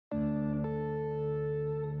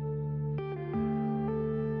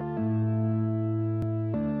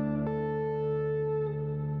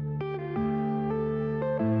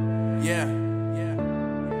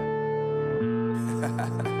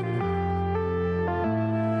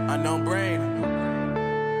Unknown Brain,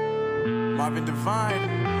 Marvin Divine,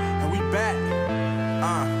 and we back.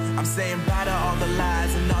 I'm saying bye to all the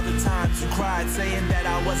lies and all the times you cried, saying that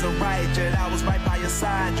I wasn't right, yet I was right by your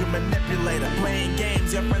side. You manipulator, playing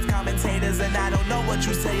games, your friends commentators, and I don't know what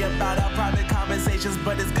you say about our private conversations,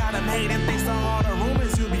 but it's got them hating. Thanks to all the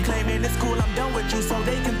rumors you be claiming. It's cool, I'm done with you, so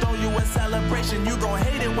they can throw you a celebration. You gon'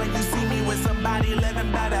 hate it when you see me with somebody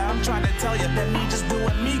living better. I'm trying to tell you that me just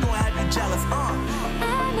doing me gon' have you jealous.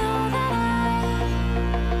 I know that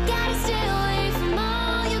I gotta stay away from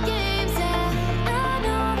all your games, yeah. I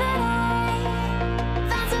know that I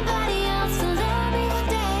found somebody else to love me one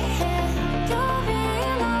day, yeah. You'll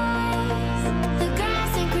realize the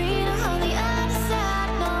grass ain't greener on the other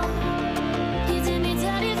side, no. You did me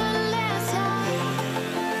dirty for the last time,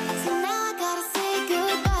 so now I gotta say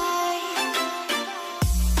goodbye.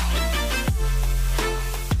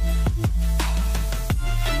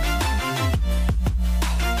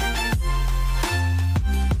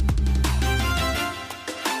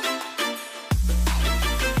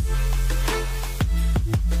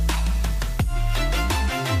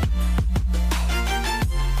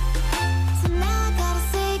 So now I gotta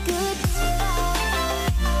say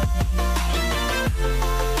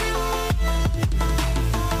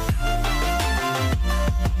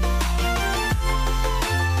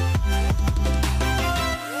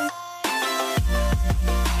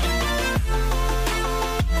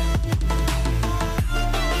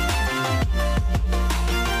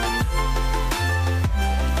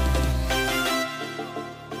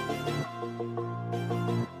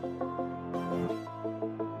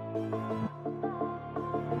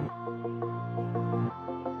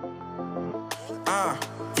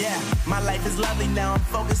Yeah, my life is lovely now, I'm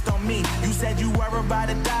focused on me. You said you were about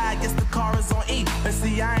to die, I guess the car is on E. But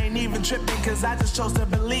see, I ain't even tripping, cause I just chose to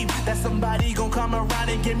believe that somebody gon' come around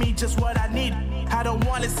and give me just what I need. I don't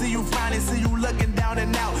wanna see you frowning, see you looking down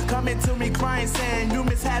and out, coming to me crying, saying you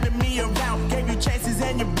miss having me around. Gave you chances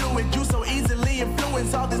and you blew it, you so easily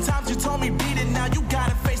influenced. All the times you told me beat it, now you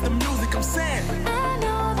gotta face the music. I'm saying I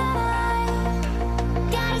know that I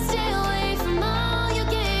gotta stay away from all your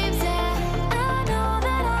games, yeah. I know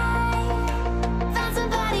that I found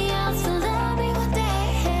somebody else to love me one day,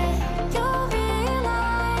 yeah. You'll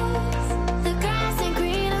realize the grass ain't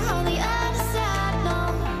greener on the other side, no.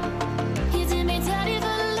 You did me dirty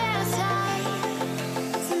for the last time,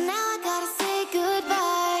 so now I gotta say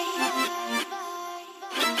goodbye.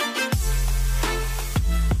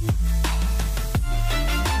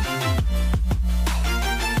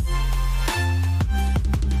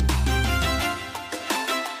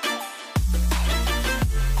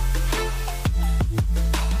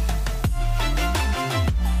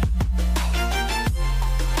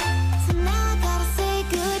 So now I gotta say